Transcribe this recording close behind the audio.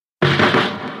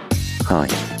Hi,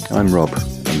 I'm Rob,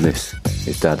 and this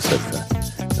is Dad's Sofa,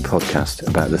 a podcast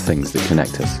about the things that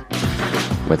connect us.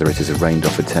 Whether it is a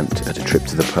rained-off attempt at a trip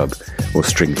to the pub, or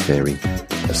string theory,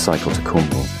 a cycle to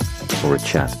Cornwall, or a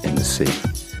chat in the sea,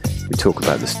 we talk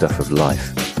about the stuff of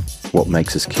life, what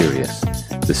makes us curious,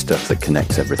 the stuff that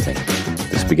connects everything,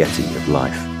 the spaghetti of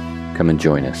life. Come and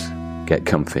join us. Get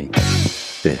comfy.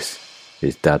 This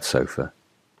is Dad's Sofa.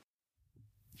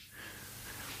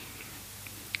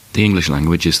 The English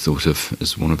language is thought of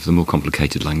as one of the more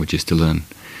complicated languages to learn.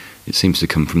 It seems to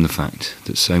come from the fact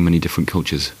that so many different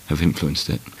cultures have influenced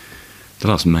it. The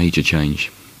last major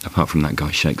change, apart from that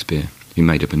guy Shakespeare, who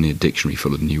made up a near dictionary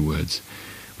full of new words,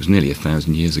 was nearly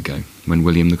 1,000 years ago, when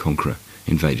William the Conqueror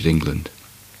invaded England.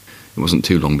 It wasn't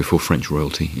too long before French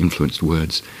royalty influenced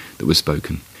words that were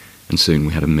spoken, and soon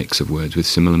we had a mix of words with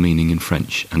similar meaning in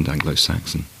French and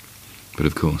Anglo-Saxon. But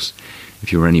of course,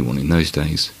 if you were anyone in those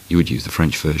days, you would use the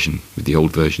French version, with the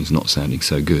old versions not sounding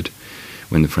so good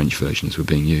when the French versions were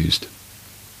being used.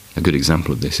 A good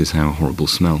example of this is how a horrible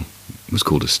smell was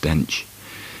called a stench,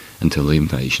 until the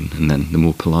invasion, and then the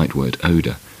more polite word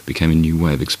odour became a new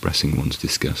way of expressing one's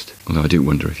disgust. Although I do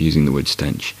wonder if using the word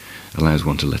stench allows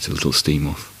one to let a little steam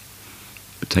off.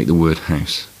 But take the word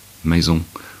house. Maison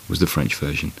was the French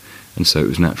version, and so it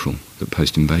was natural that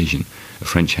post-invasion a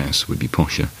French house would be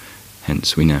posher.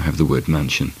 Hence we now have the word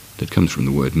mansion that comes from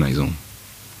the word maison.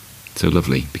 So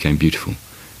lovely became beautiful,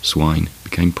 swine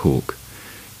became pork,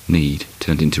 need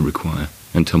turned into require,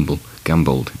 and tumble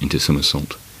gambolled into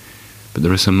somersault. But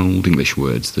there are some old English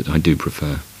words that I do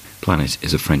prefer. Planet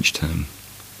is a French term,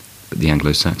 but the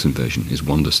Anglo-Saxon version is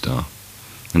wanderstar,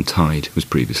 and tide was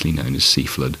previously known as sea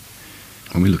flood.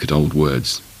 When we look at old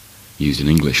words used in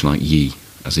English like ye,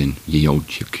 as in ye old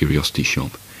curiosity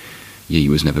shop, ye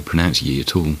was never pronounced ye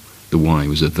at all. The Y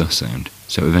was a the sound,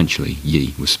 so eventually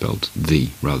ye was spelled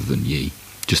the rather than ye,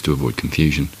 just to avoid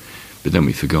confusion. But then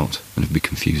we forgot and have been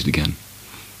confused again,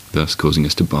 thus causing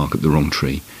us to bark up the wrong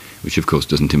tree, which of course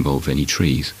doesn't involve any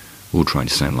trees, or trying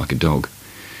to sound like a dog.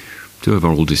 Two of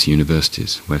our oldest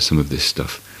universities, where some of this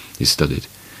stuff is studied,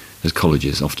 as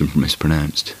colleges often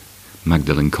mispronounced.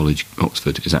 Magdalen College,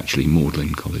 Oxford, is actually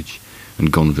Magdalen College,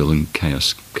 and Gonville and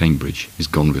Chaos, Cambridge, is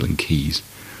Gonville and Keys.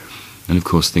 And of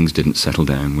course things didn't settle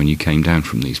down when you came down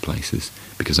from these places,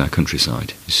 because our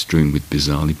countryside is strewn with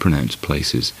bizarrely pronounced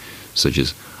places, such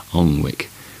as Alnwick,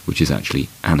 which is actually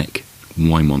Alnwick.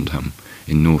 Wymondham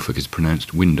in Norfolk is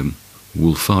pronounced Wyndham.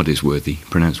 Wolfardisworthy,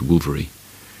 pronounced Wolvery.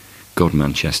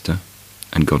 Godmanchester,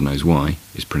 and God knows why,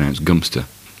 is pronounced Gumster.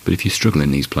 But if you struggle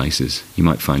in these places, you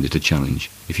might find it a challenge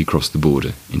if you cross the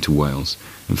border into Wales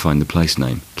and find the place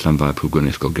name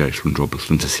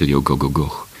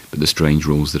Llanfairpwllgwyngyllgogerychllyntasilio But the strange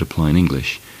rules that apply in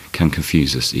English can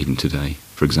confuse us even today.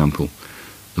 For example,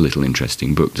 a little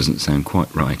interesting book doesn't sound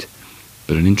quite right,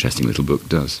 but an interesting little book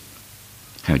does.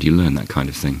 How do you learn that kind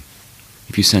of thing?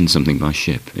 If you send something by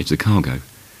ship, it's a cargo.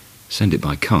 Send it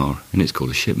by car, and it's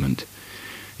called a shipment.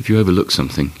 If you overlook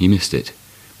something, you missed it.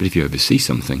 But if you oversee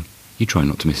something, you try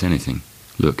not to miss anything.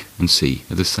 Look and see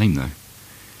are the same though.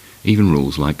 Even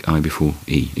rules like I before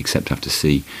E, except after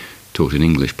C, taught in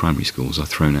English primary schools are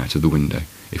thrown out of the window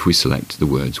if we select the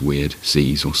words weird,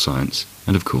 seas or science,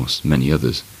 and of course many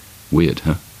others. Weird,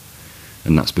 huh?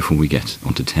 And that's before we get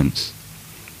onto tense.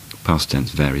 Past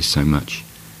tense varies so much.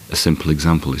 A simple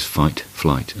example is fight,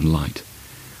 flight and light.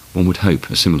 One would hope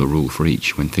a similar rule for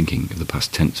each when thinking of the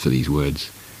past tense for these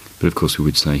words, but of course we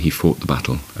would say he fought the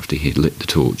battle after he had lit the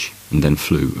torch and then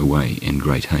flew away in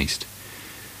great haste.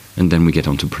 And then we get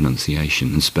onto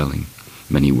pronunciation and spelling,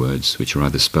 many words which are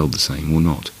either spelled the same or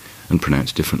not, and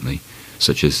pronounced differently,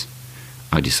 such as,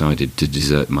 I decided to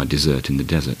desert my dessert in the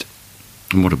desert.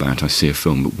 And what about I see a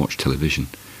film but watch television?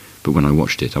 But when I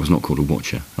watched it, I was not called a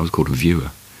watcher, I was called a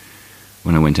viewer.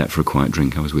 When I went out for a quiet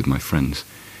drink, I was with my friends.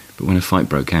 But when a fight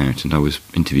broke out and I was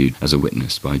interviewed as a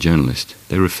witness by a journalist,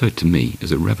 they referred to me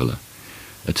as a reveller,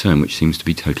 a term which seems to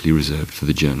be totally reserved for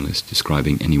the journalist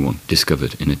describing anyone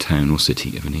discovered in a town or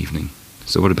city of an evening.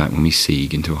 So what about when we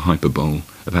seeg into a hyperbole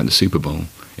about the Super Bowl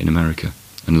in America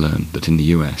and learn that in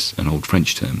the US an old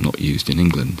French term not used in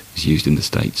England is used in the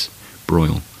States,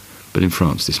 broil, but in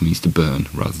France this means to burn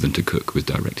rather than to cook with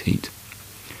direct heat.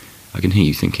 I can hear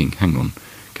you thinking, hang on,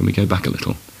 can we go back a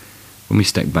little? When we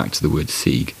step back to the word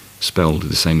sieg, spelled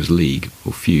the same as league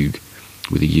or fugue,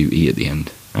 with a UE at the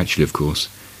end, actually of course,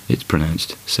 it's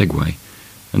pronounced segue,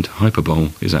 and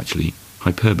hyperbole is actually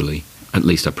hyperbole. At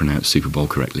least I pronounced Super Bowl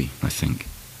correctly, I think.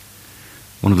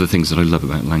 One of the things that I love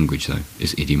about language, though,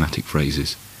 is idiomatic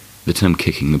phrases. The term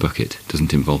kicking the bucket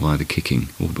doesn't involve either kicking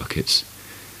or buckets,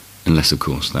 unless, of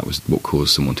course, that was what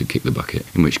caused someone to kick the bucket,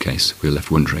 in which case we're left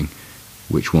wondering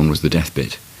which one was the death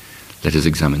bit. Let us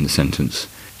examine the sentence.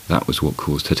 That was what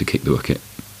caused her to kick the bucket.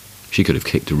 She could have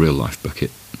kicked a real-life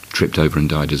bucket, tripped over and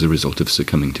died as a result of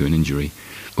succumbing to an injury,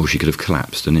 or she could have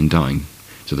collapsed and in dying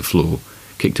to the floor,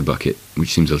 kicked a bucket,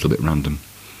 which seems a little bit random.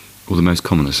 Or the most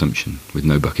common assumption, with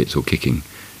no buckets or kicking,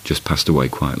 just passed away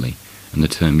quietly, and the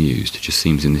term used just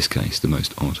seems in this case the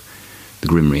most odd. The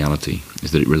grim reality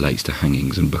is that it relates to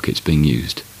hangings and buckets being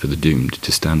used for the doomed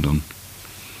to stand on.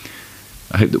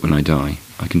 I hope that when I die,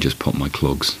 I can just pop my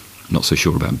clogs, not so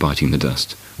sure about biting the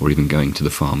dust, or even going to the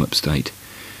farm upstate.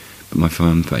 But my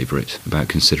firm favourite about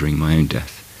considering my own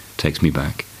death takes me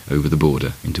back over the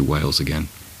border into Wales again.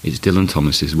 It's Dylan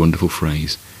Thomas's wonderful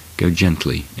phrase, "Go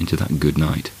gently into that good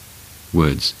night."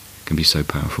 Words can be so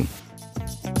powerful.